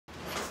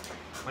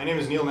My name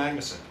is Neil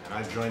Magnuson, and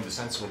I've joined the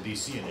Sensible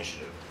BC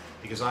initiative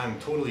because I am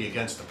totally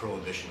against the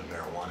prohibition of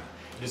marijuana.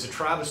 It is a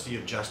travesty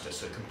of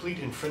justice, a complete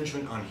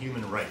infringement on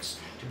human rights.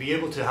 To be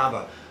able to have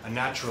a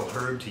natural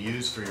herb to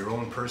use for your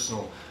own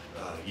personal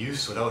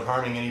use without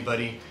harming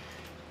anybody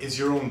is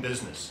your own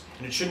business.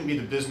 And it shouldn't be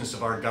the business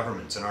of our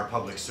governments and our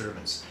public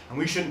servants. And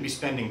we shouldn't be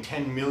spending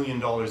 $10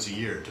 million a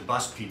year to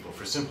bust people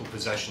for simple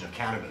possession of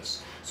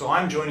cannabis. So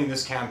I'm joining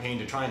this campaign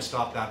to try and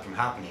stop that from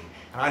happening,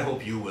 and I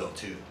hope you will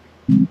too.